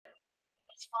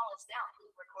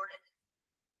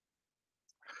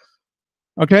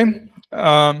Okay,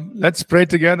 let's pray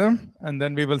together and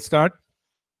then we will start.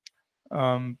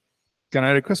 Can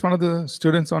I request one of the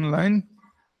students online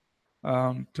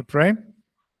to pray?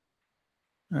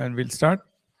 And we'll start.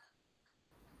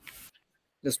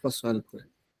 Yes, Pastor, I'll pray.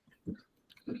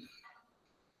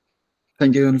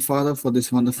 Thank you, Father, for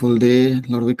this wonderful day.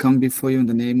 Lord, we come before you in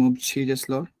the name of Jesus,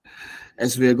 Lord.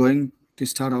 As we are going to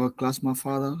start our class, my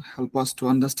Father, help us to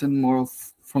understand more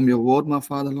from your word, my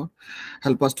Father, Lord.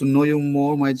 Help us to know you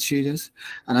more, my Jesus.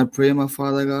 And I pray, my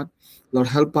Father God, Lord,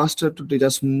 help Pastor to teach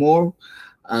us more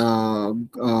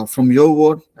from your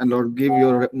word, and Lord, give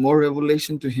your more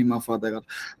revelation to him, my Father God.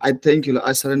 I thank you, Lord.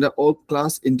 I surrender all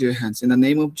class into your hands. In the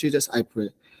name of Jesus, I pray.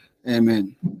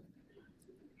 Amen.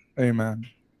 Amen.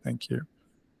 Thank you.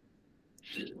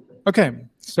 Okay,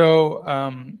 so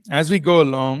as we go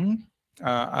along,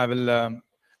 I will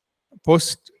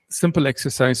post simple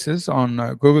exercises on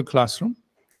Google Classroom.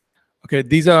 Okay,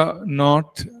 these are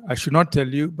not, I should not tell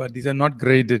you, but these are not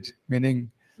graded,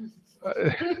 meaning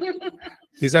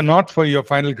these are not for your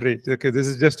final grade. Okay, this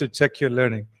is just to check your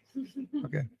learning.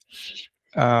 Okay,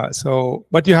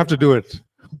 but you have to do it.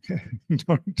 Okay,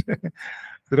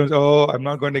 don't, oh, I'm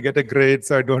not going to get a grade,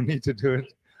 so I don't need to do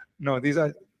it. No, these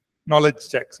are knowledge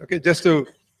checks. Okay, just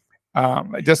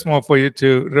more for you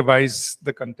to revise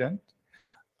the content.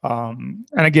 And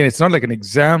again, it's not like an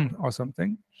exam or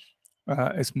something.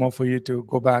 It's more for you to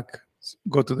go back,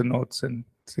 go to the notes and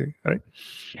see, right?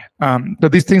 So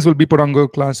these things will be put on Google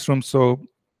Classroom,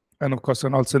 and of course,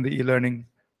 and also in the e-learning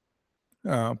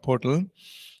portal,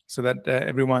 so that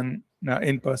everyone,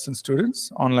 in-person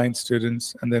students, online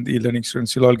students, and then the e-learning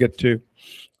students, you'll all get to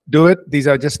do it. These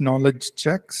are just knowledge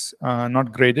checks,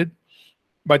 not graded,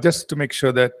 but just to make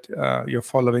sure that you're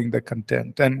following the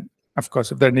content. And of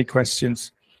course, if there are any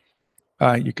questions,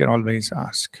 you can always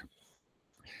ask.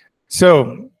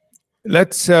 So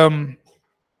let's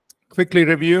quickly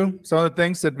review some of the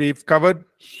things that we've covered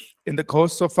in the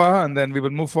course so far, and then we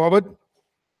will move forward.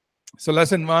 So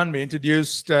lesson 1, we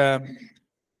introduced, that's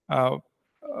on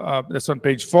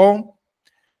page 4.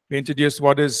 We introduced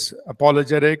what is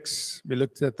apologetics. We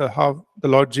looked at how the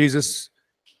Lord Jesus,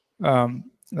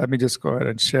 let me just go ahead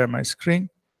and share my screen.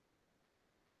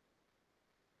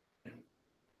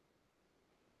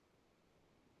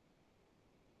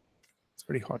 It's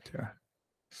pretty hot here.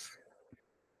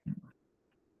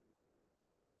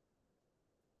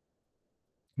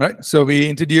 Right, so we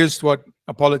introduced what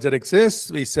apologetics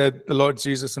is. We said the Lord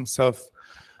Jesus himself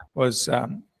was a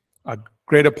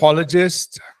great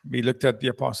apologist. We looked at the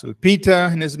Apostle Peter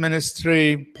in his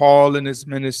ministry, Paul in his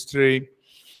ministry.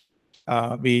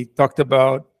 We talked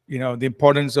about, the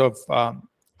importance of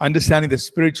understanding the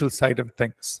spiritual side of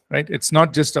things, right? It's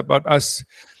not just about us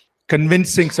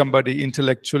convincing somebody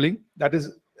intellectually. That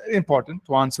is important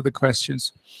to answer the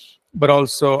questions, but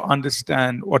also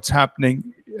understand what's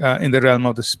happening in the realm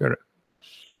of the Spirit.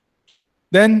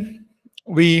 Then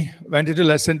we went into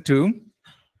lesson 2,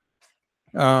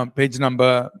 page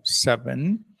number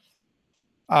 7.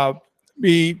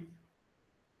 We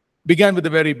began with a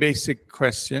very basic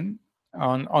question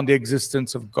on the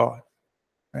existence of God,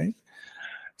 right?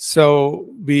 So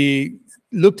we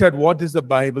looked at what does the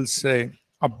Bible say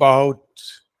about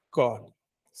God,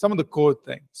 some of the core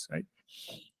things, right?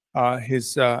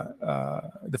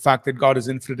 The fact that God is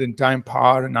infinite in time,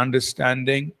 power, and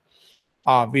understanding.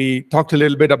 We talked a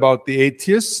little bit about the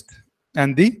atheist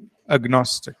and the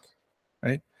agnostic,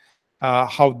 right?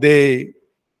 How they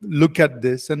look at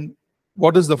this and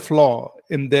what is the flaw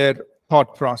in their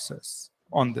thought process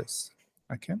on this,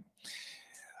 okay?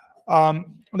 Then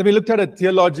we looked at a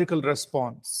theological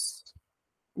response.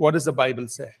 What does the Bible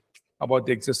say about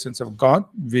the existence of God?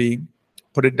 We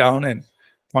put it down in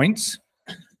points.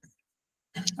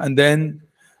 And then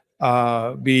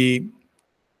we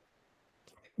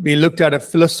looked at a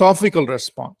philosophical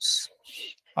response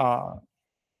to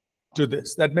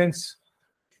this. That means,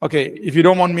 okay, if you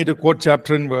don't want me to quote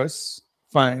chapter and verse,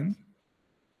 fine.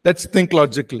 Let's think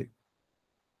logically,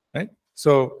 right?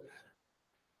 So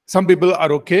some people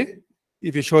are okay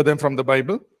if you show them from the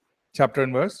Bible, chapter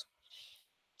and verse.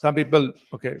 Some people,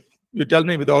 okay, you tell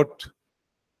me without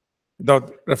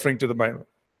referring to the Bible.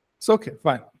 It's okay,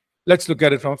 fine. Let's look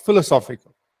at it from a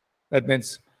philosophical. That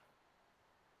means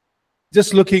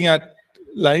just looking at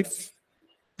life,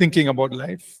 thinking about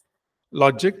life,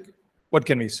 logic, what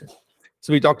can we say?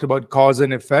 So we talked about cause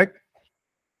and effect.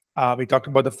 We talked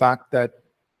about the fact that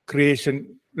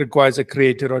creation requires a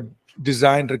creator or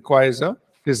design requires a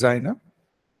designer.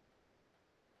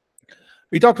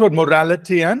 We talked about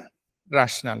morality and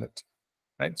rationality,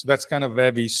 right? So that's kind of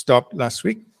where we stopped last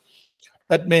week.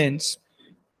 That means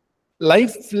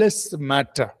lifeless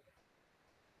matter.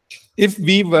 If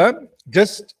we were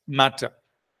just matter,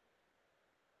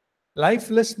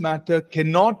 lifeless matter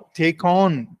cannot take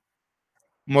on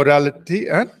morality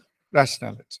and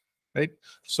rationality, right?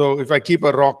 So if I keep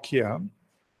a rock here,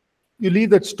 you leave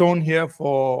that stone here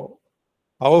for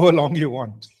however long you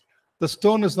want. The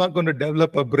stone is not going to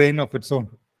develop a brain of its own.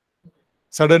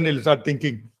 Suddenly it'll start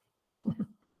thinking.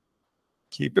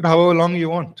 Keep it however long you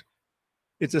want.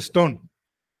 It's a stone.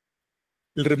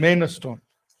 It'll remain a stone.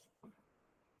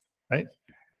 Right?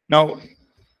 Now,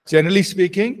 generally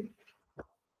speaking,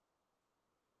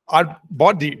 our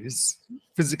bodies,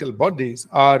 physical bodies,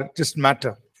 are just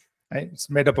matter. Right?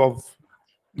 It's made up of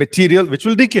material which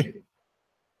will decay.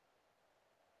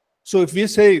 So if we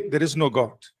say there is no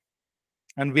God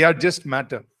and we are just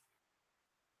matter,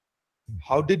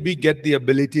 how did we get the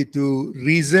ability to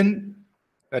reason,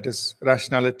 that is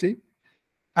rationality,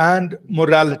 and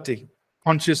morality,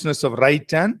 consciousness of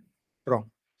right and wrong?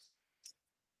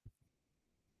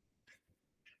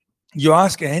 You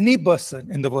ask any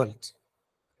person in the world,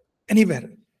 anywhere,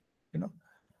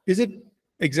 is it,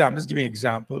 just give me an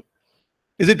example,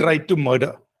 is it right to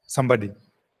murder somebody?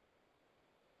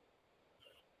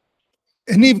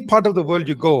 Any part of the world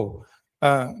you go,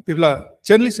 people are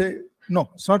generally say, no,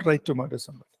 it's not right to murder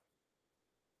somebody.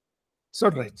 It's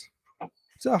not right.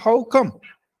 So how come?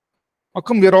 How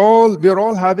come we're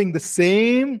all having the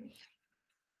same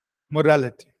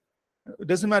morality? It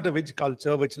doesn't matter which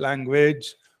culture, which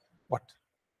language, what.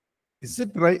 Is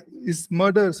it right? Is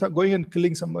murder, going and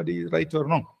killing somebody, right or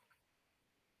wrong?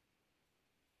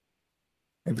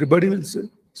 Everybody will say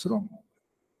it's wrong.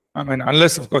 I mean,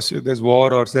 unless, of course, there's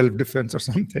war or self-defense or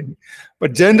something.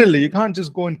 But generally, you can't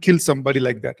just go and kill somebody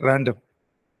like that, random.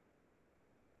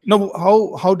 Now,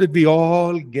 how did we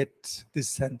all get this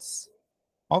sense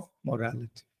of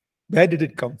morality? Where did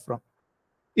it come from?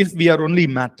 If we are only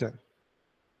matter.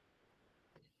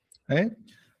 Right?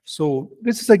 So,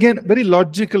 this is again a very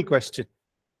logical question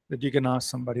that you can ask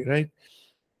somebody, right?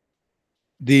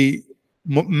 The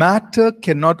matter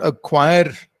cannot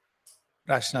acquire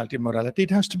rationality, morality.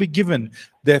 It has to be given.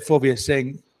 Therefore, we are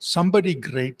saying somebody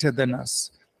greater than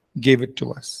us gave it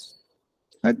to us.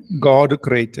 Right? God who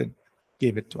created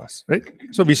gave it to us. Right?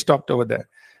 So we stopped over there.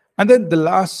 And then the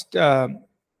last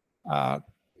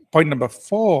point number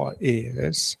 4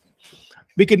 is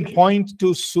we can point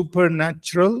to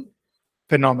supernatural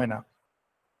phenomena.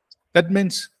 That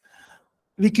means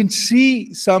we can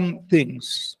see some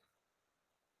things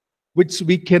which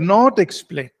we cannot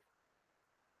explain.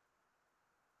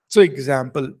 So,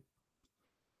 example,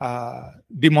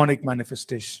 demonic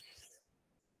manifestation,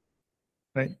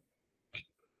 right?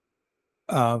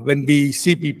 When we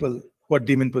see people who are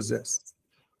demon possessed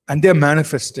and they're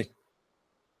manifesting,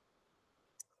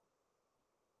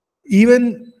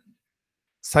 even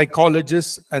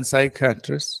psychologists and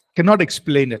psychiatrists cannot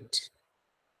explain it.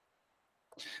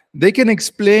 They can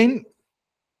explain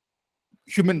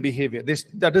human behavior.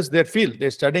 That is their field. They're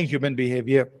studying human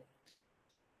behavior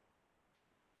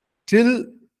till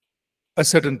a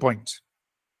certain point.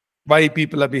 Why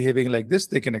people are behaving like this,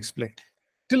 they can explain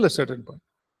till a certain point.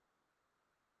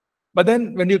 But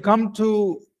then when you come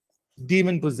to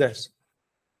demon possessed,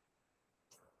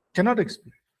 cannot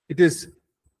explain. It is,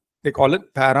 they call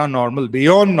it paranormal,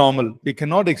 beyond normal. We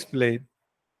cannot explain.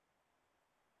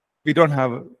 We don't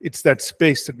have, it's that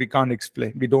space that we can't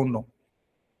explain. We don't know.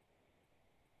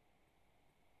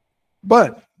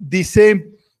 But the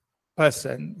same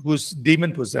person who's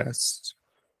demon possessed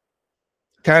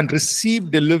can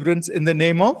receive deliverance in the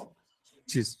name of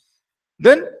Jesus.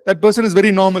 Then that person is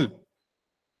very normal,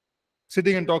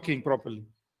 sitting and talking properly.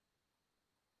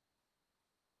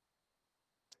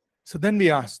 So then we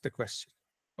ask the question,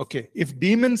 okay, if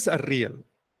demons are real,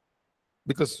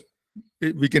 because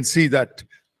we can see that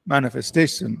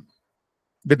manifestation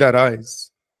with our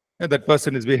eyes, and that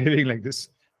person is behaving like this,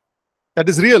 that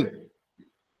is real.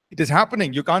 It is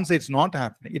happening. You can't say it's not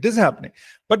happening. It is happening,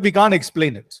 but we can't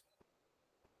explain it.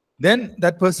 Then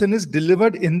that person is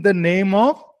delivered in the name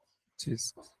of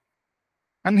Jesus.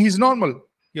 And he's normal.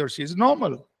 He or she is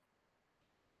normal.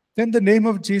 Then the name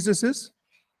of Jesus is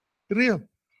real.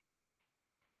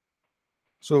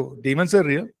 So demons are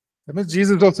real. That means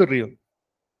Jesus is also real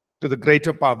to the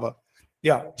greater power.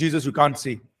 Yeah, Jesus you can't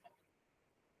see.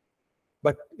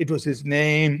 But it was his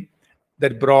name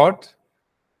that brought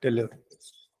deliverance.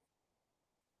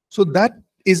 So that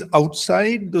is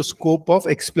outside the scope of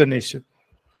explanation.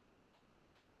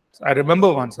 So I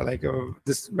remember once,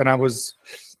 this when I was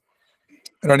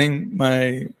running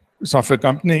my software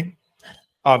company,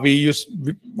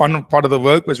 one part of the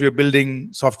work was we were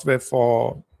building software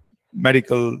for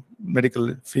medical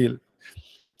field.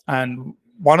 And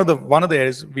one of the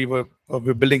areas we were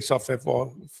building software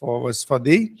for was for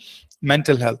the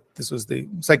mental health. This was the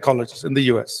psychologist in the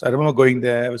US. I remember going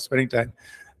there, I was spending time.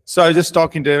 So I was just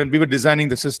talking to him, and we were designing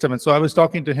the system. And so I was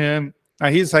talking to him.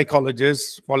 He's a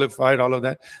psychologist, qualified, all of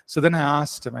that. So then I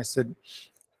asked him, I said,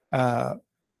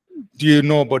 do you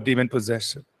know about demon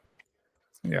possession?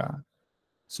 Yeah.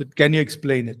 So can you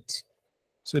explain it?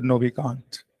 I said, no, we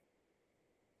can't.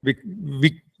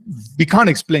 We can't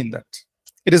explain that.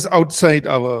 It is outside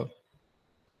our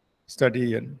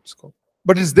study and scope.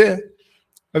 But it's there,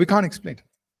 but we can't explain it.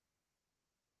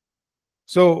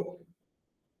 So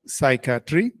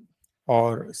psychiatry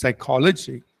or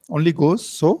psychology only goes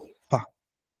so far.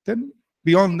 Then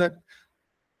beyond that,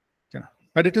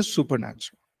 but it is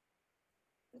supernatural.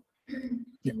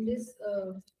 Yeah. In this,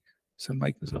 So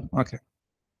Mike is on. Okay.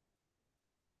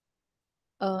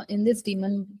 in this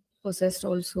demon possessed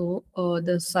also,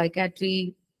 the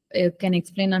psychiatry can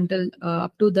explain until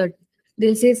up to that.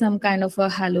 They say some kind of a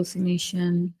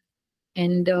hallucination,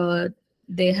 and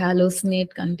they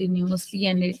hallucinate continuously,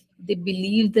 and they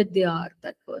believe that they are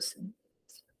that person.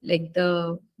 Like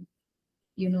the,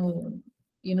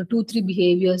 2-3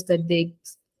 behaviors that they,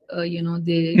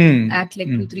 they act like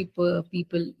 2-3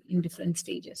 people in different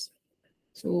stages.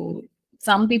 So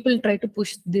some people try to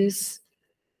push this,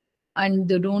 and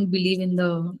they don't believe in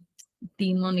the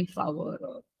demonic power.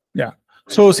 Yeah.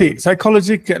 So see,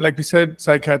 psychology, like we said,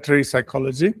 psychiatry,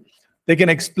 psychology, they can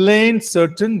explain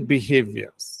certain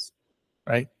behaviors,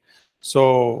 right?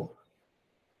 So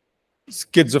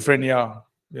schizophrenia,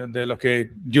 they'll, okay,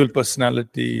 dual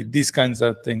personality, these kinds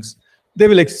of things. They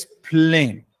will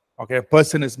explain, okay, a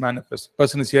person is manifest,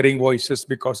 person is hearing voices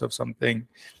because of something,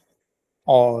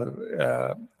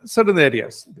 or certain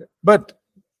areas. But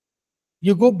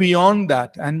you go beyond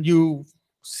that and you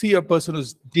see a person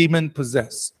who's demon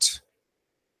possessed,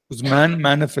 who's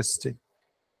manifesting.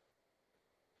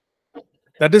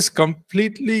 That is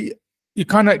completely, you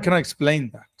cannot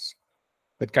explain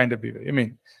that kind of behavior. I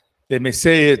mean, they may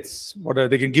say it's whatever,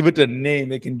 they can give it a name,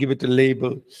 they can give it a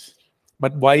label,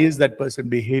 but why is that person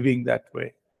behaving that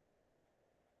way?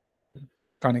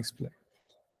 Can't explain.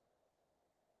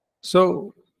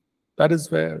 So that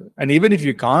is where, and even if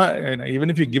you can't, even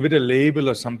if you give it a label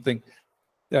or something,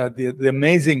 the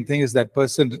amazing thing is that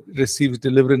person receives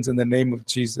deliverance in the name of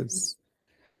Jesus.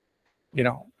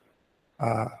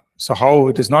 So how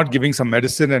it is not giving some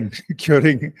medicine and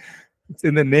curing, it's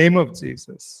in the name of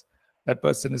Jesus. That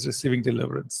person is receiving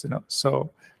deliverance,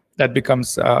 So that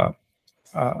becomes,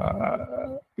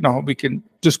 we can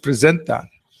just present that.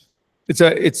 It's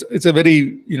a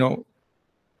very,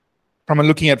 from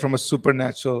a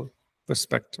supernatural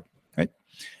perspective, right?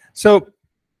 So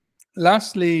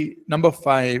lastly, number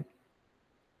 5,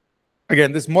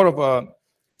 again, this is more of a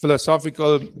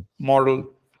philosophical,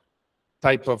 moral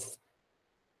type of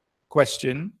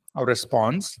question or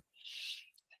response.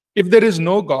 If there is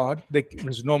no God, there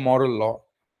is no moral law.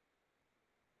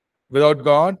 Without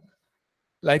God,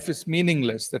 life is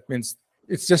meaningless. That means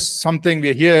it's just something,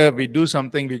 we're here, we do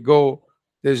something, we go.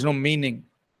 There is no meaning.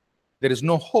 There is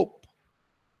no hope.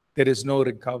 There is no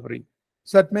recovery.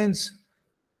 So that means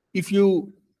if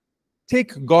you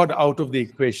take God out of the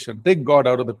equation, take God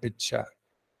out of the picture,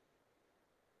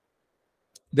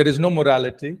 there is no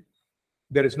morality,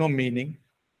 there is no meaning,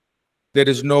 there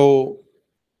is no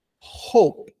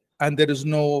hope, and there is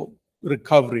no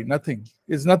recovery. Nothing.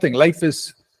 It's nothing. Life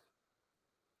is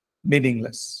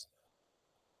meaningless.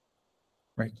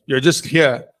 Right? You're just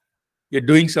here, you're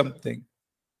doing something,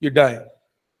 you die,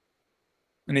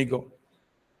 and you go.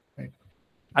 Right?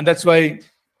 And that's why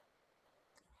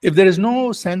if there is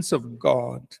no sense of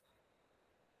God,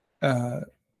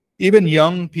 even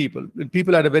young people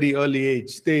at a very early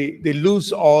age, they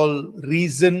lose all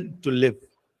reason to live.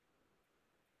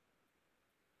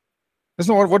 That's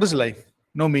not what is life?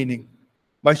 No meaning.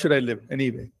 Why should I live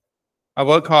anyway? I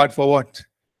work hard for what?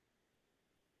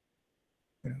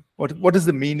 What is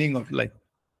the meaning of life?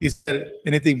 Is there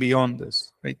anything beyond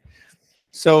this? Right?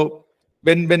 So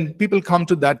when people come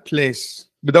to that place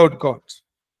without God,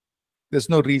 there's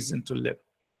no reason to live.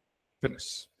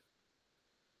 Finish.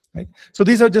 Right? So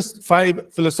these are just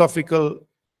 5 philosophical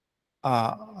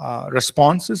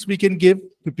responses we can give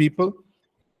to people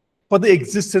for the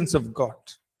existence of God.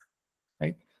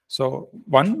 Right? So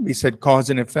 1, we said cause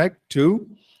and effect. 2,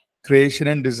 creation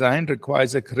and design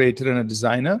requires a creator and a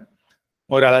designer.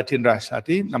 Morality and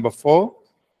rationality. Number 4,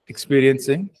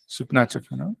 experiencing supernatural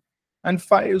phenomena. And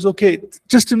 5 is, okay,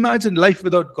 just imagine life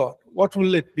without God. What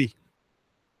will it be?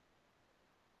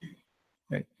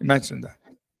 Right? Imagine that.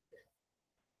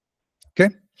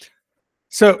 Okay?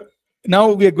 So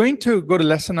Now we are going to go to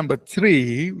lesson number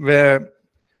 3, where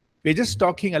we're just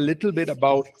talking a little bit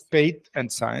about faith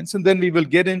and science, and then we will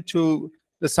get into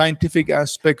the scientific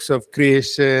aspects of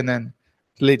creation and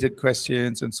related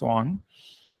questions and so on.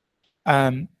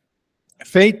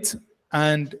 Faith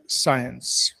and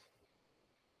science.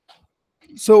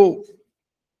 So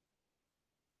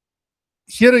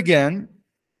here again,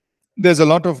 there's a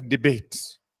lot of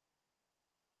debates.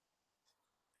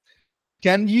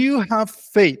 Can you have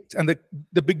faith? And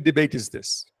the big debate is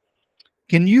this.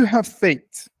 Can you have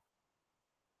faith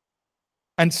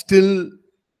and still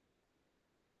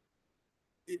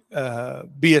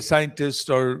be a scientist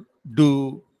or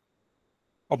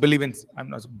believe in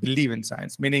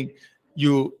science, meaning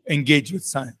you engage with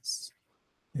science?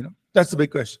 That's the big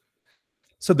question.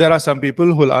 So there are some people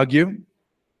who will argue,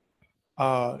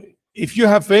 if you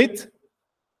have faith,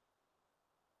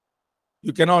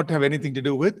 you cannot have anything to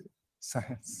do with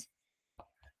science.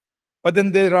 But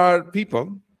then there are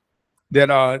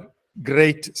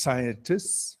great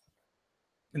scientists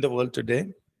in the world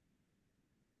today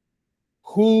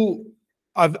who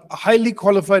are highly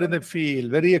qualified in the field,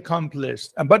 very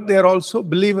accomplished, but they are also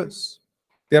believers.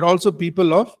 They are also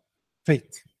people of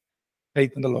faith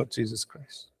in the Lord Jesus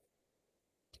Christ.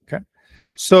 Okay,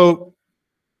 so,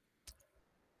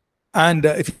 and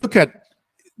if you look at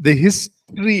the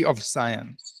history of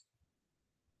science,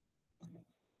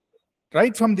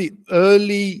 right from the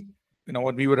early,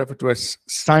 what we would refer to as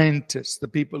scientists, the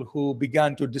people who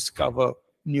began to discover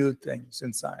new things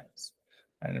in science.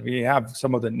 And we have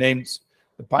some of the names,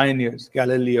 the pioneers: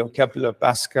 Galileo, Kepler,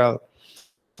 Pascal,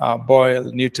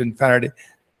 Boyle, Newton, Faraday.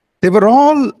 They were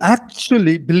all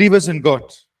actually believers in God.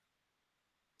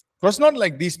 It was not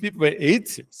like these people were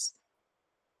atheists.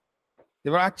 They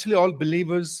were actually all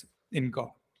believers in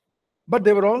God. But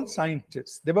they were all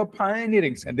scientists. They were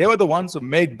pioneering, and they were the ones who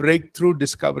made breakthrough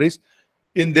discoveries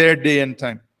in their day and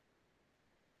time.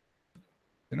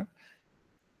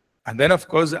 And then, of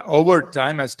course, over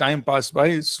time, as time passed by,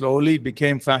 it slowly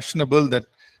became fashionable that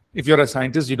if you're a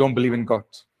scientist, you don't believe in God.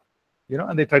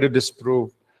 And they try to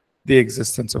disprove the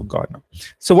existence of God.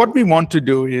 So what we want to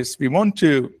do is,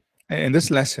 in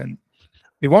this lesson,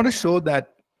 we want to show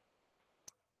that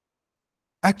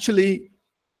actually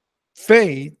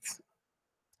faith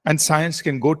and science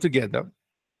can go together,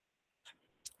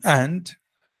 and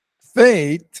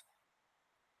faith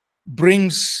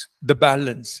brings the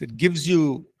balance. It gives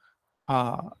you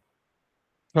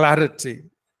clarity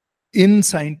in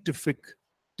scientific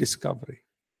discovery.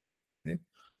 Okay?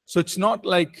 So it's not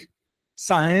like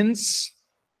science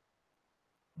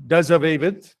does away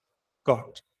with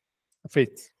God,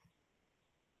 faith.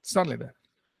 It's not like that.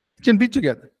 It can be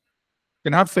together.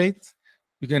 You can have faith,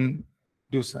 you can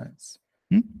do science.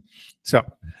 So,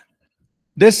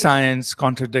 this science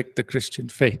contradicts the Christian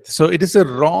faith. So it is a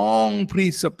wrong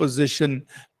presupposition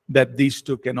that these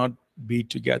two cannot be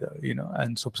together,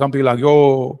 And so some people are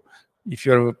like, if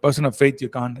you're a person of faith, you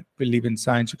can't believe in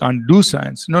science, you can't do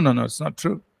science. No, it's not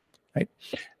true, right?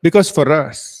 Because for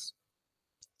us,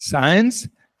 science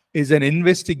is an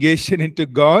investigation into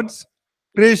God's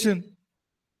creation.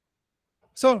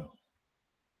 So,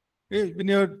 when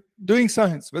you're doing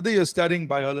science, whether you're studying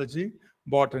biology,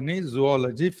 botany,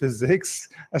 zoology, physics,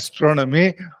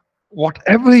 astronomy,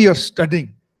 whatever you're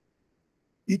studying,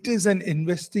 it is an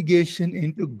investigation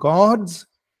into God's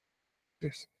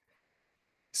creation.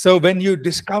 So when you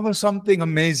discover something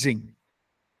amazing,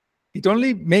 it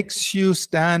only makes you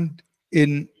stand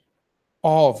in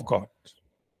awe of God.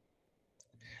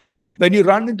 When you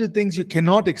run into things you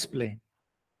cannot explain,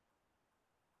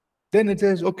 then it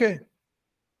says, okay,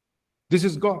 this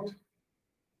is God.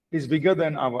 He's bigger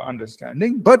than our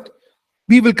understanding, but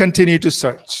we will continue to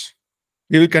search.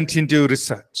 We will continue to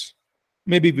research.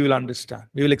 Maybe we will understand.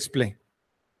 We will explain.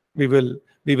 We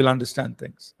will understand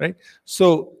things, right?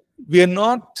 So we are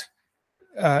not,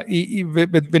 when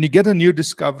you get a new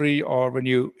discovery or when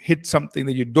you hit something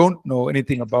that you don't know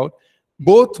anything about,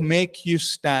 both make you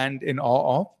stand in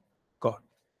awe of God.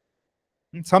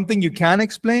 Something you can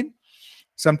explain,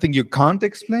 something you can't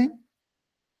explain,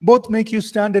 both make you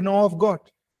stand in awe of God.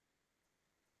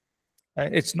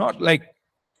 It's not like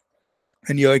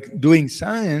when you're doing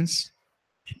science,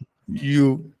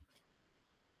 you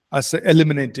are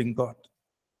eliminating God.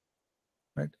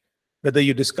 Right? Whether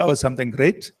you discover something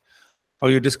great or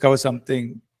you discover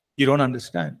something you don't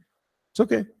understand, it's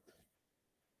okay.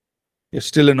 You're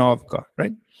still in awe of God,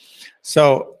 right?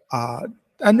 So,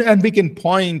 and we can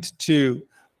point to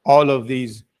all of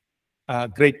these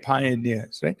great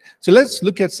pioneers, right? So let's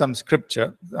look at some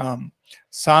scripture.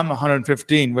 Psalm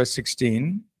 115, verse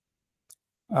 16.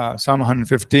 Psalm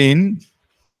 115,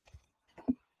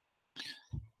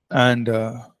 And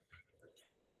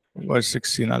verse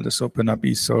 16, I'll just open up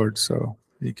eSword so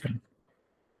you can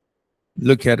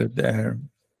look at it there.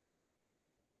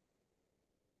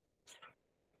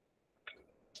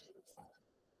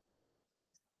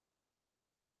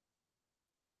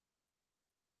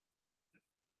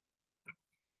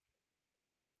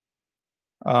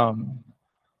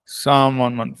 Psalm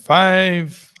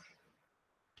 115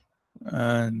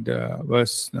 and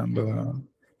verse number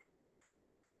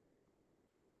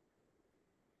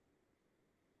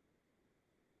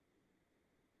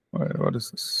what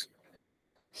is this?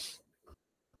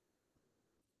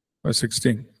 Verse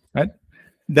 16, right?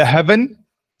 The heaven,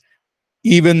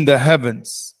 even the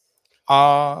heavens,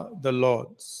 are the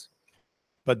Lord's,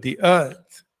 but the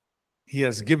earth He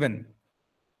has given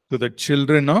to the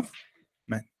children of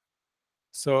men.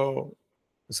 So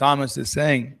the psalmist is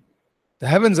saying, the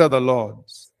heavens are the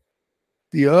Lord's.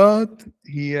 The earth,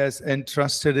 He has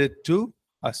entrusted it to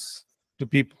us, to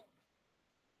people.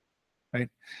 Right?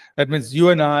 That means you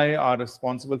and I are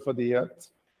responsible for the earth.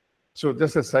 So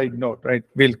just a side note, right?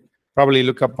 We'll probably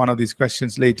look up one of these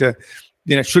questions later.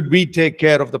 Should we take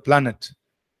care of the planet?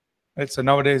 Right? So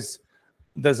nowadays,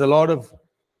 there's a lot of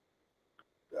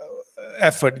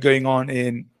effort going on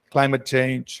in climate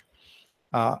change,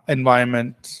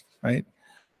 environment, right?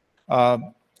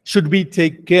 Should we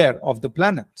take care of the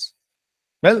planet?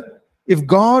 Well, if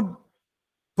God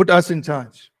put us in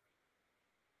charge,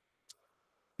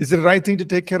 is it the right thing to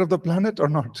take care of the planet or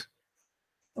not?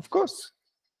 Of course.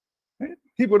 Right?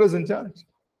 He put us in charge.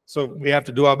 So we have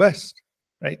to do our best,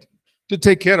 right, to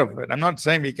take care of it. I'm not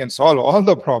saying we can solve all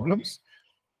the problems,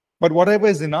 but whatever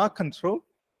is in our control,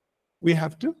 we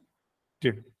have to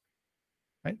do.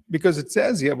 Right? Because it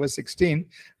says here, verse 16,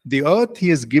 the earth He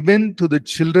has given to the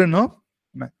children of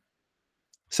men.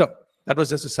 So that was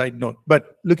just a side note.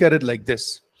 But look at it like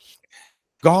this.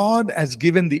 God has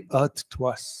given the earth to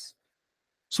us.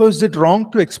 So is it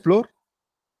wrong to explore?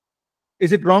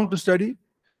 Is it wrong to study?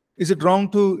 Is it wrong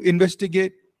to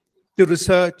investigate, to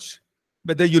research,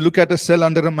 whether you look at a cell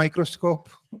under a microscope?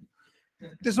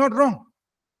 It is not wrong.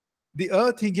 The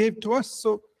earth He gave to us,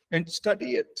 so and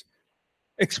study it,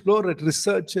 explore it,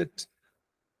 research it,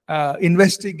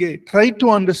 investigate, try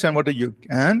to understand what you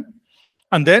can,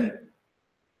 and then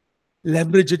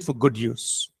leverage it for good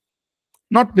use,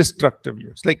 not destructive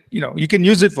use. Like, you can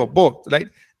use it for both, right?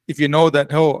 If you know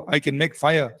that, oh, I can make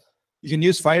fire, you can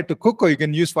use fire to cook or you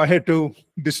can use fire to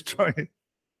destroy,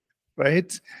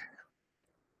 right?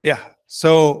 Yeah,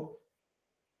 so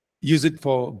use it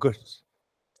for good.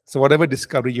 So whatever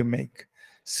discovery you make,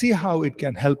 see how it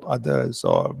can help others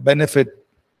or benefit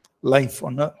life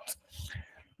on earth.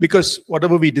 Because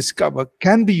whatever we discover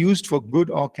can be used for good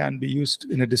or can be used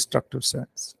in a destructive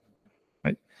sense,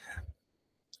 right?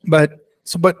 But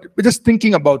we're just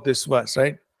thinking about this verse,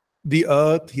 right? The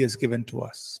earth He has given to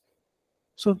us.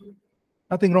 So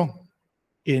nothing wrong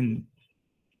in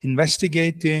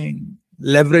investigating,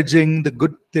 leveraging the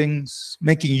good things,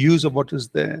 making use of what is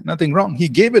there. Nothing wrong. He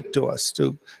gave it to us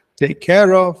to take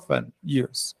care of and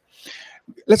use.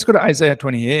 Let's go to Isaiah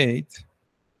 28.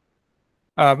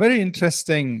 A very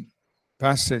interesting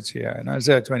passage here in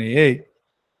Isaiah 28.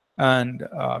 And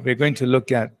we're going to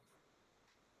look at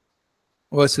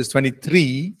verses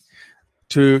 23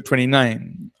 to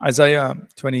 29. Isaiah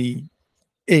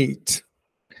 28,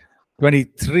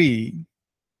 23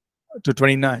 to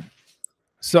 29.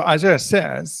 So Isaiah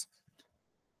says,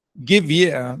 give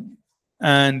ear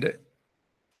and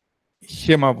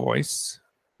hear my voice.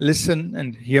 Listen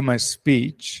and hear my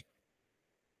speech.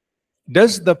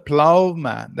 Does the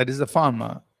plowman, that is the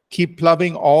farmer, keep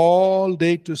plowing all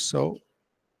day to sow?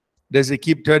 Does he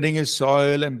keep turning his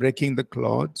soil and breaking the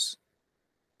clods?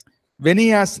 When he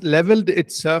has leveled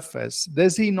its surface,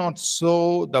 does he not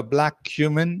sow the black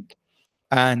cumin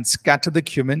and scatter the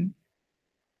cumin?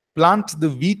 Plant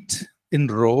the wheat in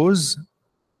rows,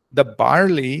 the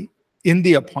barley in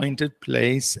the appointed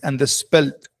place, and the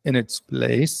spelt in its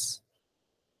place?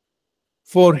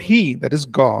 For He, that is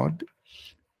God,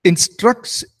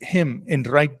 instructs him in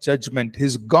right judgment.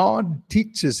 His God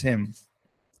teaches him.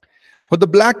 For the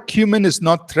black cumin is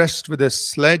not threshed with a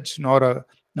sledge, nor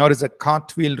is a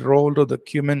cartwheel rolled of the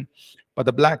cumin, but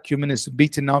the black cumin is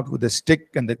beaten out with a stick,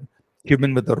 and the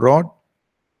cumin with a rod.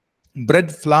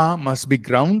 Bread flour must be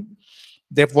ground,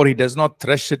 therefore he does not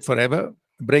thresh it forever,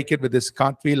 break it with his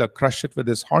cartwheel, or crush it with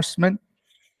his horsemen.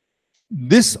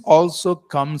 This also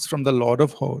comes from the Lord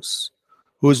of hosts,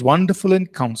 who is wonderful in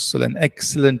counsel and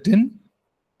excellent in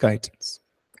guidance.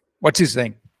 What's he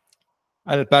saying?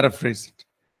 I'll paraphrase it.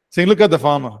 Saying, look at the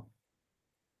farmer.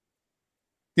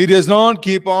 He does not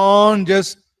keep on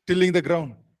just tilling the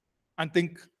ground and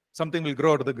think something will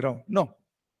grow out of the ground. No.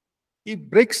 He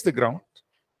breaks the ground,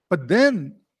 but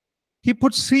then he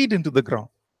puts seed into the ground.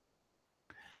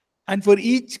 And for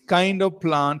each kind of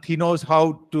plant, he knows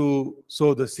how to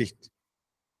sow the seed.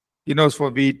 He knows for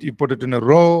wheat, you put it in a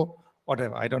row,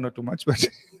 whatever. I don't know too much, but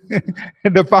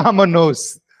the farmer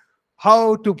knows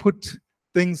how to put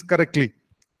things correctly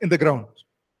in the ground.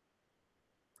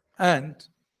 And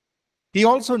he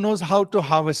also knows how to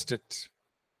harvest it.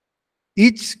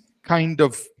 Each kind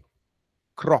of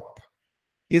crop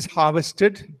is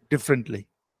harvested differently.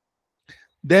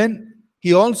 Then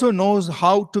he also knows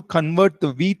how to convert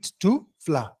the wheat to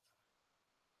flour.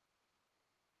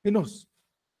 He knows.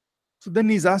 So then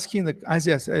he's asking,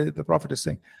 the prophet is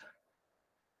saying,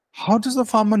 how does the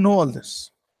farmer know all this?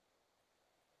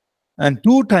 And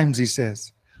 2 times he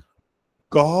says,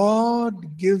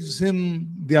 God gives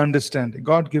him the understanding.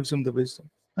 God gives him the wisdom.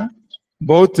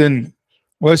 Both in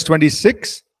verse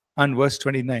 26 and verse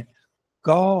 29.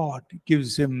 God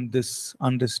gives him this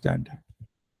understanding.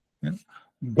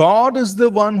 God is the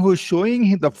one who is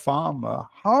showing the farmer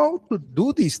how to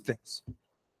do these things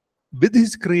with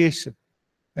his creation.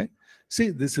 See,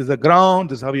 this is the ground,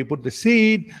 this is how you put the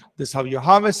seed, this is how you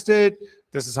harvest it,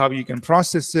 this is how you can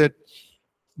process it.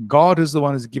 God is the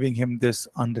one who is giving him this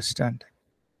understanding.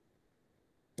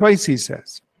 Twice he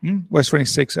says, verse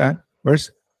 26 and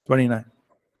verse 29.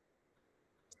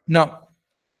 Now,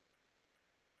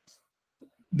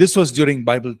 this was during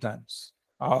Bible times,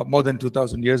 more than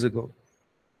 2,000 years ago.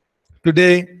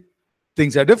 Today,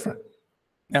 things are different.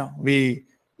 Now, we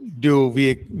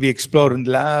explore in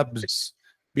labs,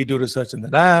 we do research in the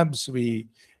labs,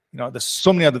 there's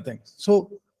so many other things.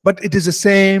 But it is the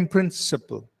same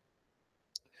principle.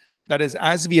 That is,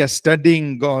 as we are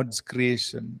studying God's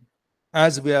creation,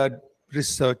 as we are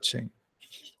researching,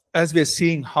 as we are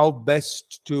seeing how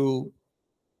best to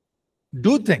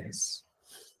do things,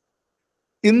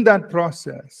 in that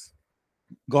process,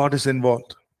 God is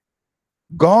involved.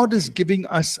 God is giving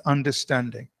us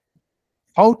understanding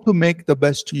how to make the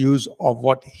best use of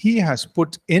what he has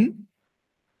put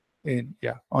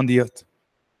on the earth.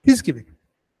 He's giving.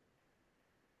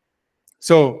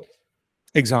 So,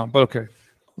 example, okay,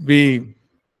 we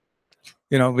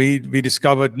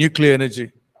discovered nuclear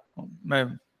energy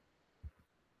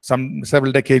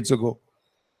several decades ago.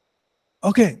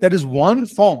 Okay, that is one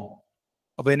form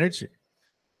of energy.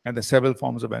 And there's several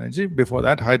forms of energy. Before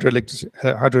that,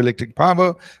 hydroelectric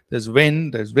power, there's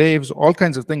wind, there's waves, all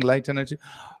kinds of things, light energy.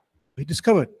 We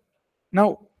discovered.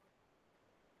 Now,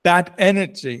 that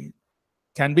energy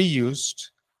can be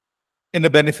used in a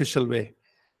beneficial way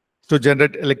to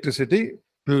generate electricity,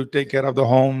 to take care of the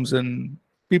homes and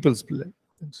people's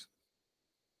things,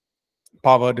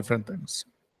 power, different things.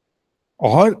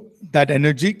 Or that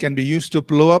energy can be used to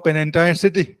blow up an entire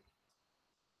city,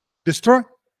 destroy.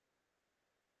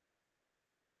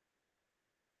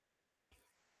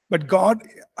 But God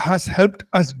has helped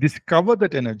us discover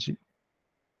that energy.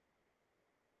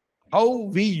 How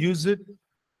we use it,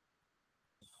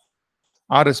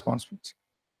 our responsibility.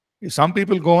 If some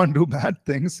people go and do bad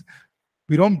things,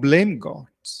 we don't blame God.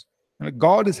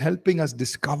 God is helping us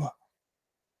discover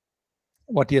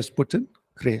what he has put in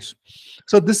creation.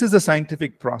 So this is the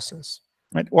scientific process.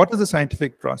 Right? What is the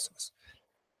scientific process?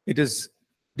 It is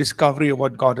discovery of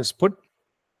what God has put.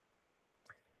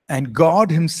 And God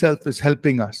himself is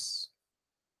helping us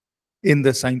in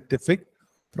the scientific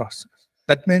process.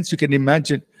 That means you can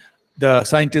imagine the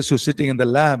scientist who's sitting in the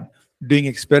lab doing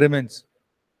experiments.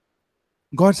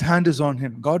 God's hand is on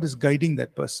him. God is guiding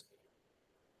that person.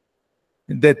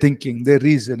 In their thinking, their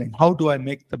reasoning. How do I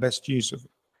make the best use of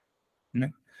it?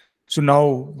 Right? So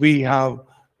now we have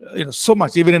so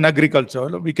much, even in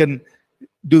agriculture, we can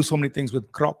do so many things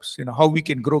with crops. How we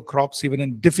can grow crops even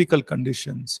in difficult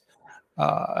conditions.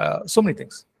 So many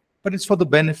things, but it's for the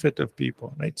benefit of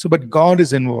people, right? So, but God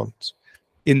is involved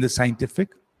in the scientific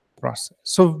process.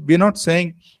 So we're not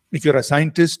saying if you're a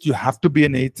scientist, you have to be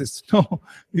an atheist. No,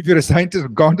 if you're a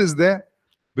scientist, God is there.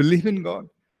 Believe in God.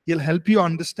 He'll help you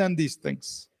understand these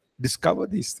things, discover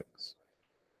these things,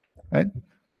 right?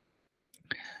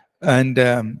 And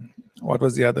what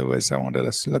was the other verse I wanted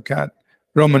us to look at?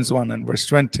 Romans 1 and verse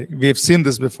 20. We have seen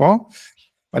this before,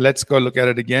 but let's go look at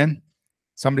it again.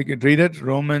 Somebody could read it,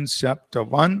 Romans chapter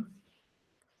 1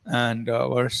 and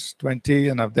verse 20,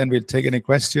 and then we'll take any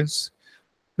questions.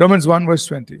 Romans 1 verse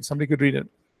 20. Somebody could read it.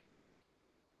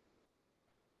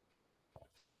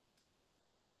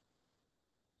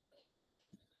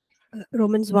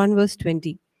 Romans 1 verse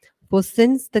 20. For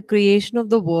since the creation of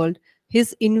the world,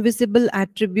 his invisible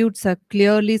attributes are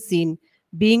clearly seen,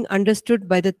 being understood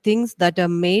by the things that are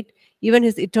made, even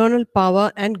his eternal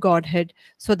power and Godhead,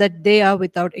 so that they are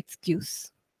without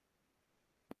excuse.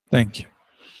 Thank you.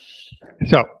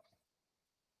 So,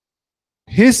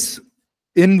 his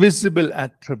invisible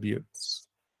attributes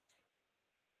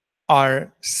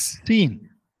are seen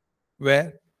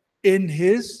where? In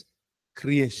his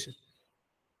creation.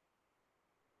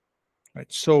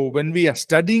 Right. So when we are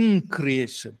studying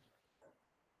creation,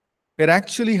 we're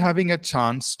actually having a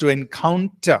chance to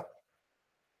encounter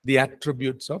the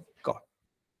attributes of God.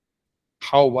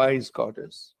 How wise God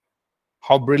is,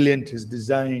 how brilliant his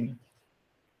design,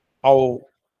 how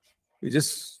it's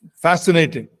just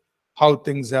fascinating how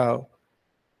things have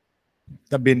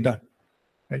been done.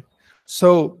 Right?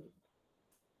 So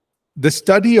the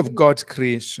study of God's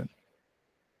creation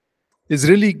is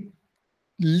really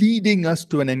leading us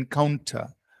to an encounter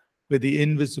with the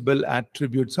invisible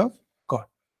attributes of God.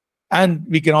 And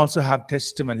we can also have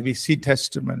testimony. We see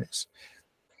testimonies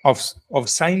of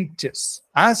scientists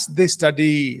as they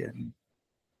study and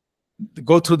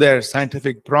go through their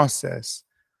scientific process.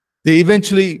 They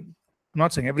eventually, I'm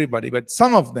not saying everybody, but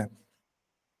some of them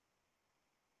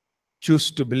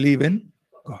choose to believe in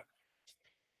God.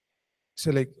 So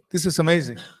like, this is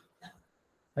amazing,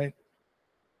 right?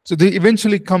 So they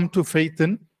eventually come to faith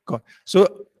in God.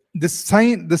 So this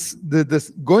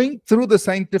going through the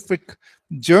scientific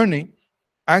journey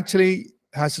actually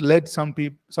has led some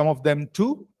of them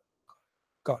to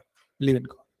God, believe in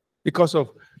God, because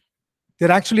of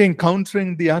they're actually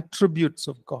encountering the attributes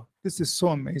of God. This is so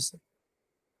amazing,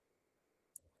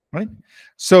 right?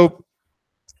 So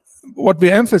what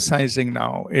we're emphasizing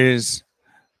now is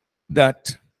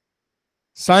that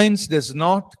science does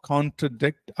not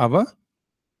contradict our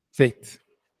faith,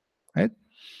 right?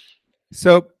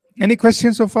 So any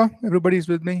questions so far? Everybody's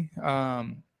with me?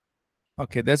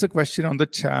 Okay, there's a question on the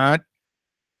chat.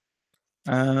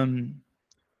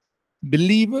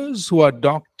 Believers who are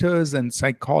doctors and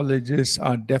psychologists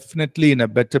are definitely in a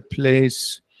better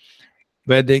place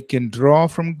where they can draw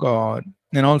from God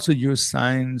and also use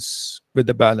science with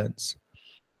the balance.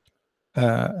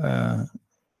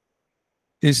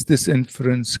 Is this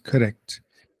inference correct?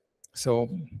 So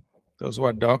those who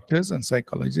are doctors and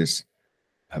psychologists,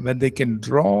 when they can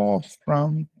draw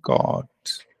from God.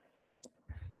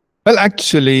 Well,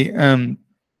 actually, I'm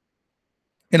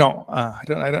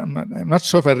not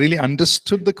sure if I really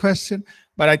understood the question,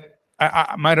 but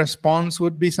my response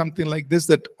would be something like this: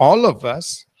 that all of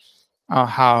us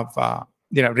have,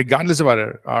 regardless of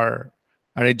our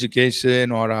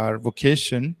education or our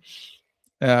vocation,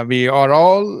 we are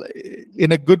all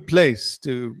in a good place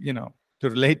to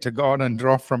relate to God and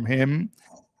draw from Him.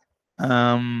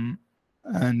 I'm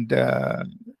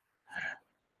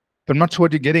not sure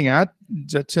what you're getting at,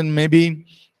 Judson. Maybe.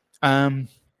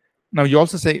 Now you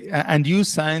also say, and use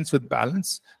science with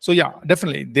balance. So yeah,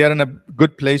 definitely, they are in a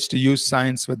good place to use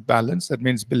science with balance. That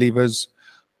means believers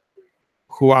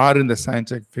who are in the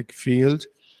scientific field,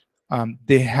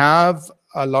 they have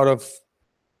a lot of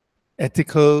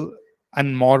ethical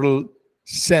and moral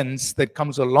sense that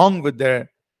comes along with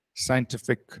their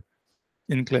scientific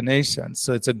inclination.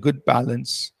 So it's a good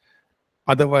balance.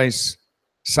 Otherwise,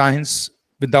 science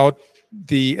without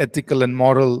the ethical and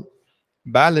moral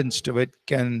balance to it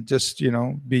can just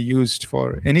be used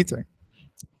for anything,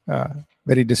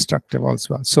 very destructive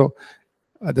also. So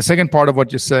the second part of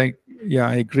what you're saying, yeah,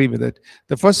 I agree with it.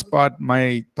 The first part,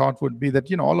 my thought would be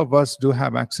that all of us do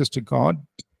have access to God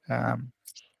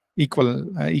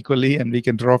equally, and we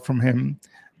can draw from Him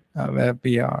where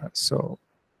we are. So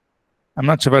I'm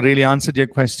not sure if I really answered your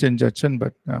question, Jachin,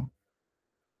 but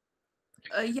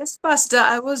Yes, Pastor.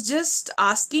 I was just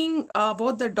asking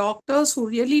about the doctors who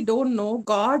really don't know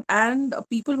God and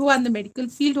people who are in the medical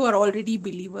field who are already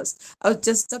believers.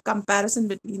 Just the comparison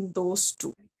between those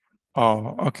two.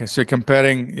 oh, okay. So you're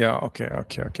comparing, yeah, okay,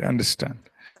 understand.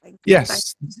 Thank you.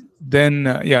 Yes, then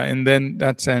and then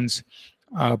that sense,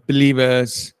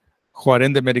 believers who are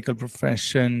in the medical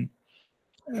profession,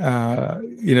 they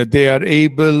are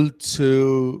able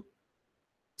to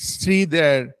see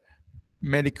their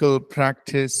medical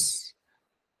practice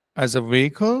as a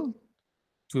vehicle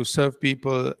to serve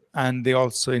people, and they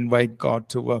also invite God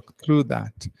to work through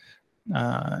that,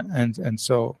 and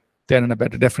so they're in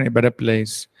definitely a better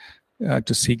place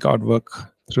to see God work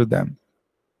through them.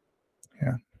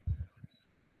 Yeah.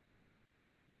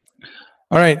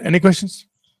 All right. Any questions?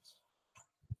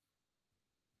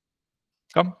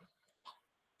 Come.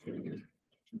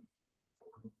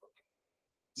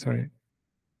 Sorry.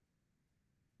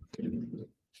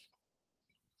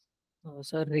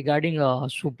 Sir, regarding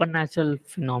supernatural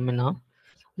phenomena,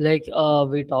 like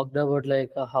we talked about,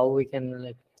 like how we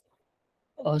can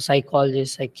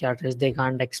psychologists, psychiatrists, they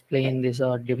can't explain this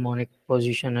demonic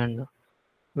position. And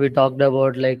we talked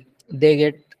about like they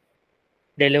get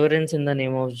deliverance in the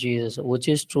name of Jesus, which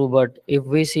is true. But if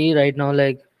we see right now,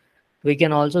 like we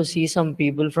can also see some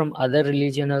people from other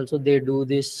religion also, they do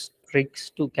these tricks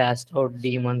to cast out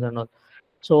demons and all.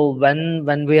 So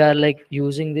when we are like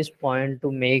using this point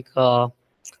to make our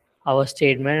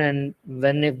statement, and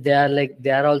when if they are like they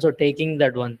are also taking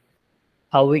that one,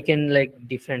 how we can like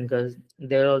defend? Because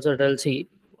they also tell, see,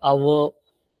 our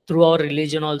through our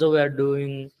religion also we are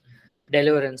doing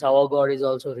deliverance, our God is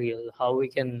also real. How we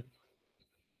can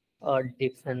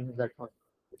defend that one?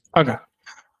 Okay.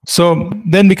 So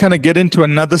then we kind of get into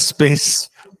another space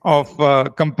of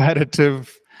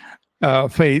comparative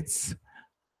faiths.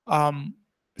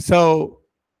 So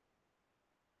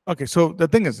the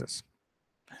thing is this.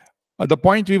 The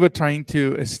point we were trying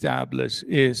to establish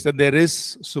is that there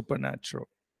is supernatural.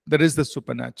 There is the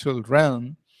supernatural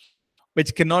realm,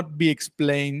 which cannot be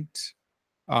explained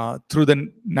through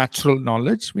the natural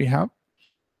knowledge we have.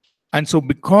 And so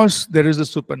because there is a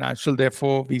supernatural,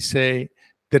 therefore we say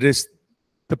there is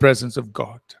the presence of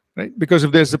God, right? Because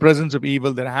if there's the presence of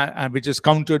evil which is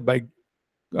countered by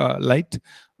light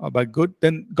or by good,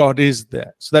 then God is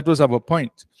there. So that was our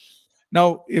point.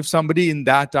 Now, if somebody in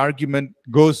that argument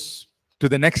goes to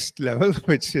the next level,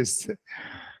 which is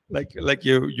like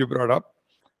you brought up,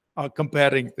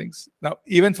 comparing things. Now,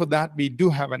 even for that, we do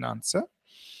have an answer.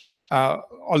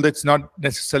 Although it's not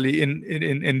necessarily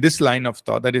in this line of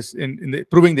thought, that is in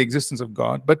proving the existence of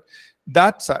God, but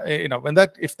that's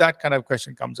if that kind of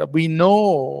question comes up, we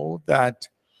know that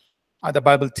the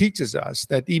Bible teaches us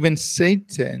that even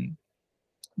Satan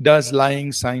does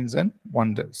lying signs and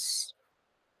wonders,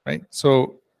 right?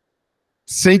 So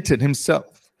Satan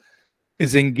himself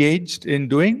is engaged in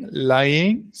doing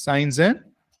lying signs and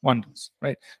wonders,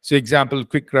 right? So example,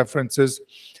 quick references.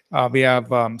 We have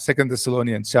 2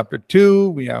 Thessalonians chapter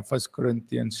 2. We have 1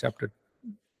 Corinthians chapter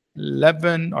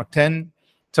 11 or 10.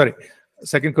 Sorry,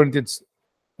 2 Corinthians,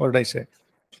 what did I say?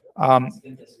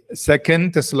 2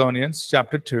 Thessalonians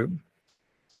chapter 2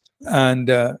 and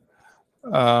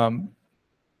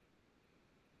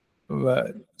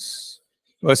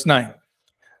verse 9.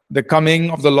 The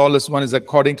coming of the lawless one is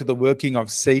according to the working of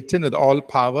Satan with all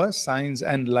power, signs,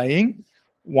 and lying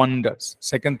wonders.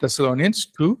 2 Thessalonians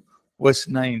 2, verse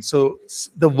 9. So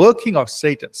the working of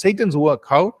Satan, Satan's work,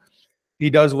 how? He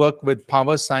does work with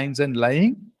power, signs, and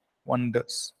lying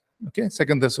wonders. Okay,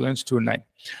 2 Thessalonians 2, 9.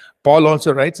 Paul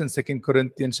also writes in 2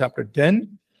 Corinthians chapter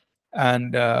 10,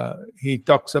 and he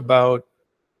talks about,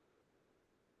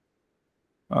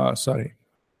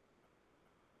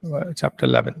 chapter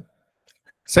 11.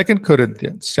 2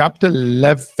 Corinthians chapter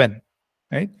 11,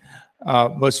 right?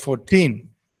 Verse 14.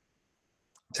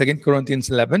 2 Corinthians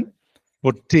 11,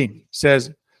 14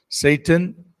 says,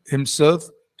 Satan himself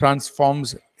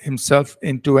transforms himself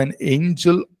into an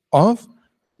angel of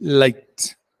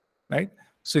light, right?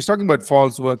 So he's talking about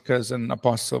false workers and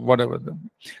apostles, whatever.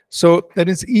 So that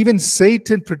is, even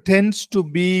Satan pretends to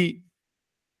be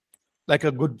like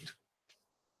an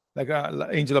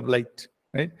angel of light,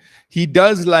 right? He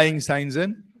does lying signs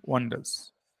and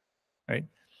wonders, right?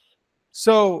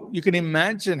 So you can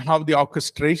imagine how the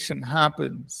orchestration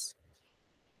happens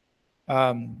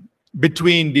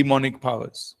between demonic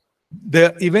powers.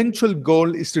 The eventual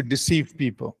goal is to deceive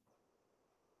people,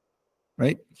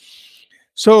 right?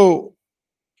 So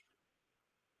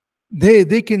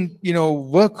they can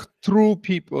work through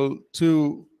people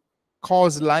to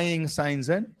cause lying signs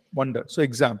and wonders. So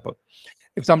example,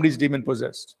 if somebody is demon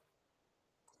possessed,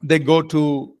 they go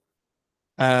to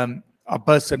a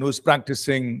person who's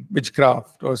practicing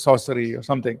witchcraft or sorcery or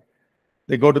something.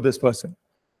 They go to this person.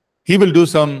 He will do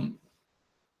some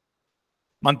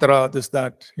mantra, this,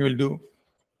 that, he will do.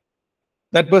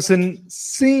 That person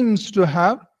seems to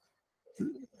have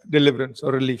deliverance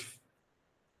or relief.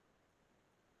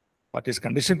 But his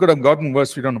condition could have gotten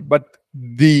worse, we don't know. But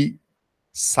the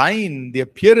sign, the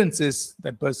appearance is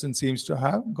that person seems to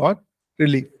have got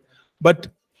relief. But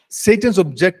Satan's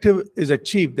objective is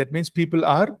achieved. That means people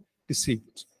are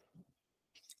deceived.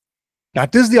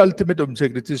 That is the ultimate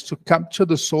objective, is to capture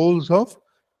the souls of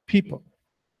people.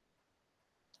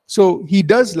 So he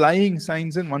does lying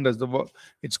signs and wonders.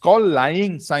 It's called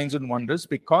lying signs and wonders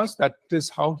because that is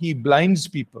how he blinds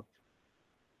people.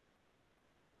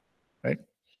 Right?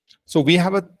 So we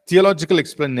have a theological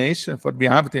explanation for it. We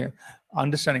have the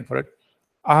understanding for it.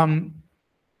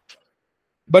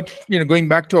 But going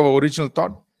back to our original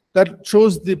thought, that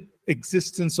shows the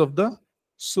existence of the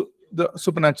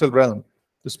supernatural realm,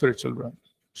 the spiritual realm.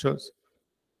 Shows.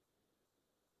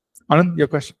 Anand, your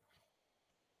question?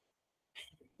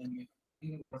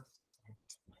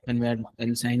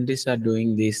 when scientists are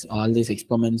doing this, all these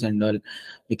experiments and all,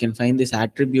 we can find these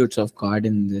attributes of God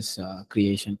in this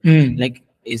creation. Like,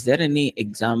 is there any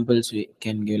examples we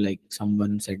can give? Like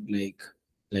someone said, like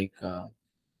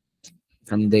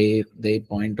from their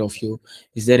point of view,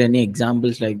 is there any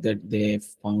examples like that they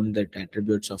found that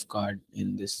attributes of God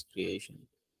in this creation?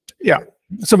 Yeah.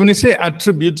 So when you say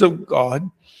attributes of God,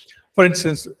 for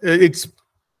instance, it's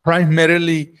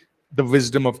primarily the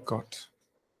wisdom of God,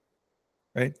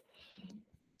 right?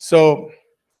 So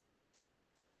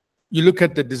you look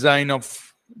at the design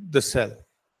of the cell,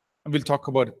 and we'll talk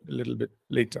about it a little bit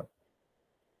later.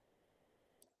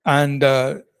 And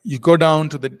you go down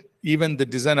to even the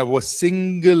design of a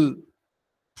single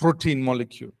protein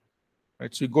molecule,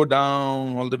 right? So you go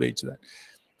down all the way to that,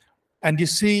 and you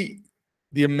see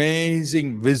the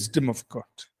amazing wisdom of God.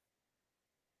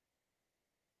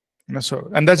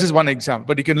 And that's just one example,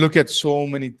 but you can look at so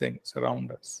many things around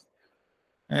us.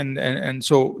 And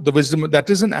so the wisdom, that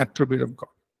is an attribute of God.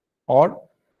 Or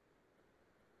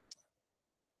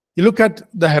you look at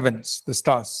the heavens, the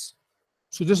stars.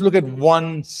 So just look at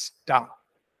one star,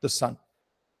 the sun.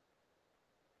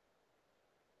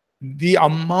 The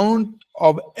amount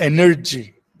of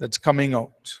energy that's coming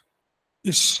out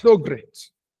is so great,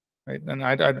 right? And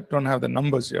I don't have the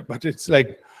numbers here, but it's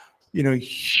like,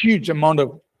 huge amount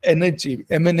of energy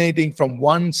emanating from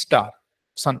one star,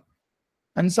 sun.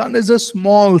 And sun is a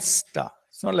small star.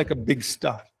 It's not like a big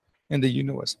star in the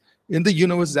universe. In the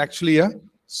universe is actually a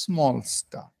small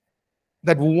star.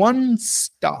 That one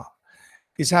star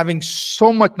is having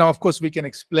so much. Now, of course, we can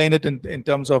explain it in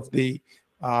terms of the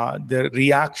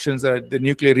reactions, the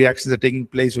nuclear reactions that are taking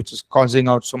place, which is causing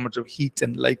out so much of heat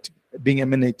and light being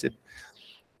emanated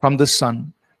from the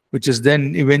sun, which is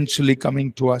then eventually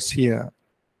coming to us here.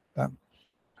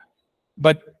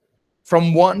 But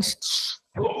from once,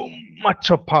 so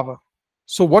much of power.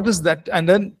 So what is that? And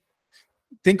then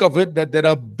think of it that there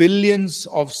are billions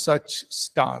of such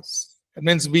stars. It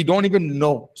means we don't even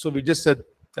know. So we just said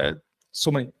that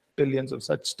so many billions of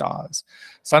such stars.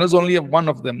 Sun is only one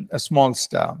of them, a small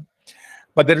star.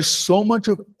 But there is so much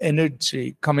of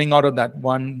energy coming out of that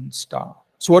one star.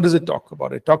 So what does it talk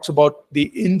about? It talks about the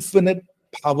infinite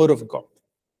power of God.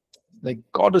 Like,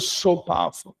 God is so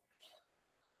powerful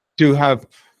to have,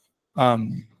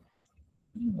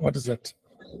 what is that?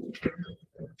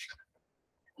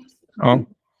 Oh,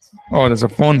 there's a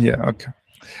phone here. Okay.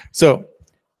 So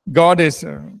God is,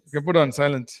 you can put on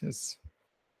silent. Yes.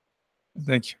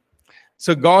 Thank you.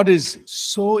 So God is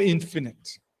so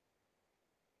infinite,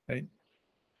 right?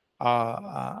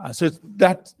 So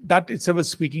that itself is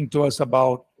speaking to us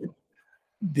about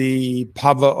the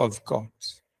power of God.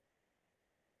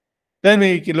 Then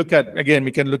we can look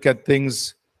at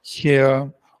things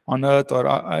here on earth or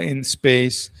in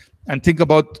space, and think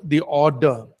about the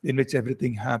order in which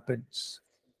everything happens.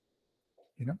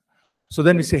 So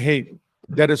then we say, hey,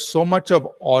 there is so much of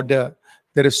order,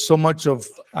 there is so much of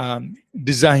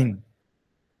design,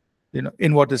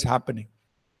 in what is happening.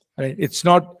 Right? It's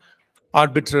not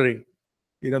arbitrary.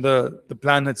 The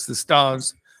planets, the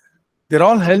stars, they're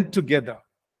all held together.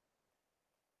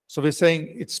 So we're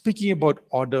saying it's speaking about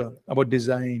order, about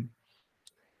design,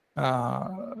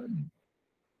 and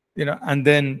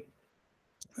then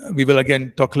we will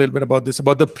again talk a little bit about this,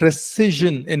 about the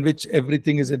precision in which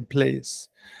everything is in place.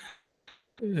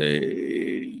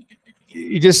 He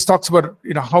just talks about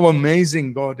how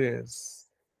amazing God is,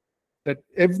 that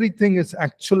everything is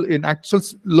in actual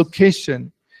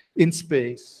location in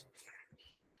space,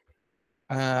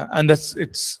 and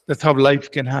that's how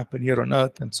life can happen here on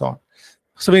earth and so on.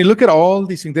 So when you look at all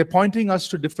these things, they're pointing us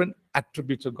to different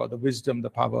attributes of God: the wisdom, the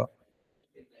power.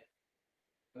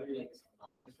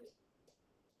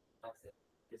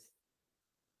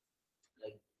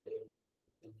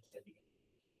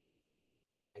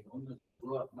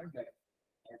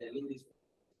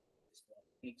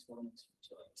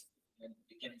 And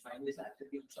you can find these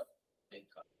attributes of, like,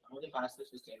 one of the pastors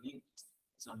was telling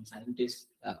some scientists,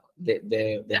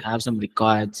 they have some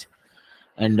records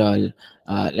and all.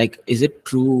 Like, is it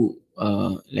true?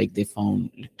 Like, they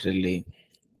found literally.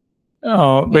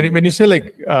 When you say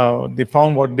like they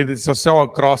found what did it, so saw a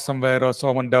cross somewhere or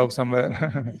saw one dove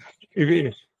somewhere.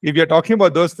 If you're talking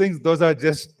about those things, those are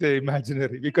just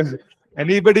imaginary, because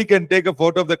anybody can take a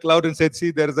photo of the cloud and say,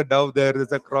 see, there is a dove there,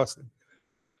 there's a cross.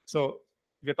 So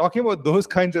if you're talking about those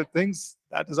kinds of things,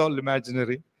 that is all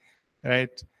imaginary, right?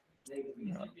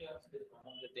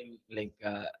 Like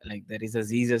there is a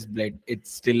Jesus blood,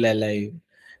 it's still alive.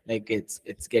 Like,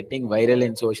 it's getting viral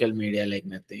in social media like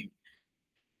nothing.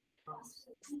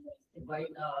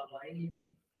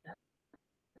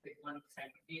 one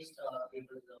scientist,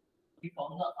 he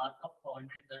found the Ark of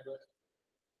Covenant that was,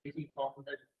 he found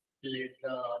that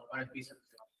one piece of,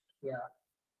 yeah.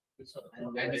 So,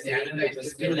 And when the Israelites were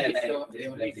still alive, they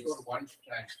only showed one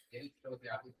strand. They showed the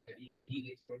other three.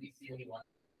 He only see only one.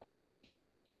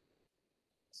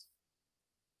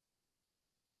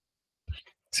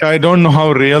 So I don't know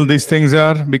how real these things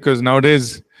are, because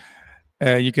nowadays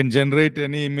you can generate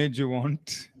any image you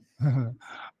want.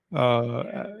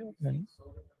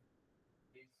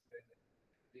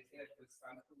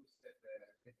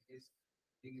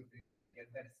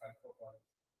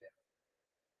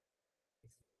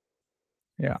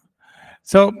 Yeah.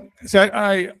 So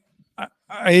I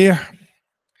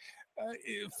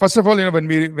first of all, when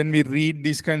we read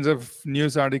these kinds of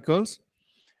news articles,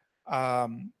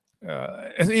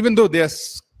 even though they are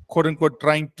quote unquote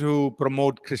trying to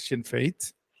promote Christian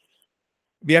faith,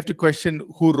 we have to question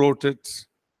who wrote it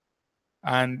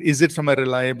and is it from a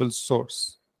reliable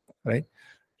source, right?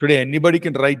 Today, anybody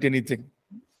can write anything,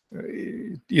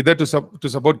 either to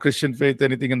support Christian faith,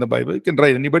 anything in the Bible. You can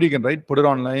write, anybody can write, put it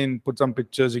online, put some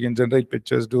pictures, you can generate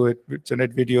pictures, do it,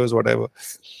 generate videos, whatever.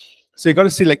 So you got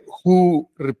to see like who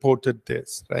reported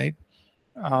this, right?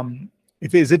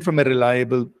 Is it from a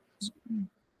reliable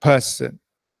person,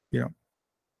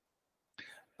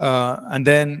 and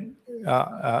then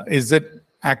is it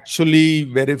actually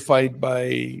verified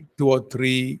by 2 or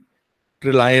 3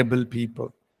 reliable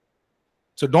people?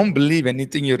 So don't believe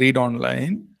anything you read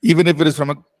online, even if it is from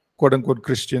a quote unquote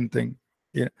Christian thing.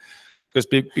 Yeah, because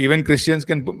even Christians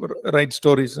can write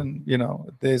stories, and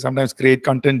they sometimes create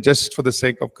content just for the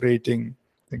sake of creating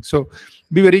things. So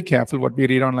be very careful what we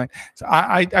read online. So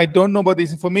I don't know about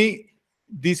these. For me,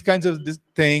 these kinds of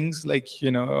things, like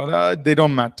they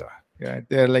don't matter. Yeah,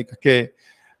 they're like, okay,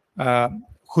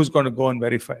 who's going to go and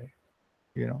verify?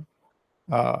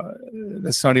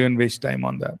 Let's not even waste time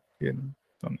on that.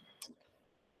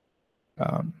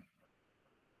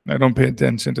 I don't pay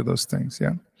attention to those things.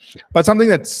 Yeah, but something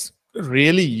that's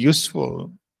really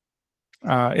useful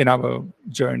in our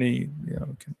journey. We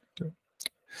can do.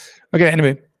 Okay.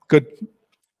 Anyway, good.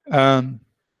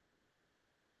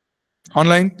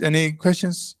 Online, any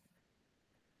questions?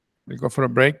 We'll go for a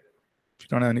break if you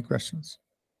don't have any questions.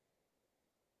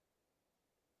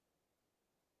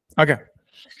 Okay.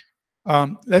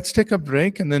 Let's take a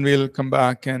break and then we'll come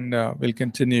back and we'll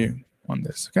continue on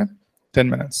this. Okay. 10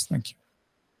 minutes. Thank you.